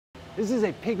This is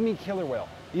a pygmy killer whale.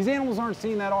 These animals aren't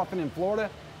seen that often in Florida,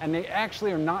 and they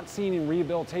actually are not seen in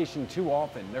rehabilitation too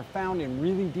often. They're found in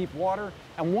really deep water,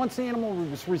 and once the animal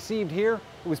was received here,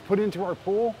 it was put into our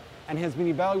pool and has been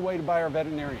evaluated by our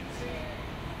veterinarians.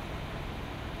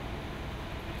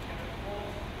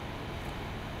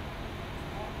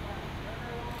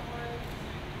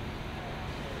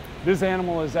 This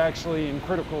animal is actually in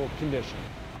critical condition.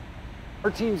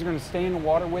 Our teams are going to stay in the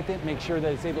water with it, make sure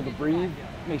that it's able to breathe,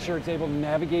 make sure it's able to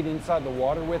navigate inside the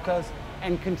water with us,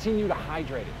 and continue to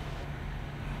hydrate it.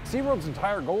 SeaWorld's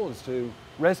entire goal is to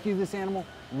rescue this animal,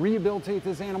 rehabilitate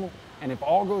this animal, and if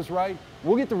all goes right,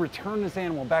 we'll get to return this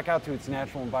animal back out to its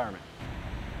natural environment.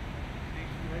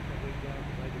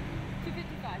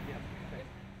 250.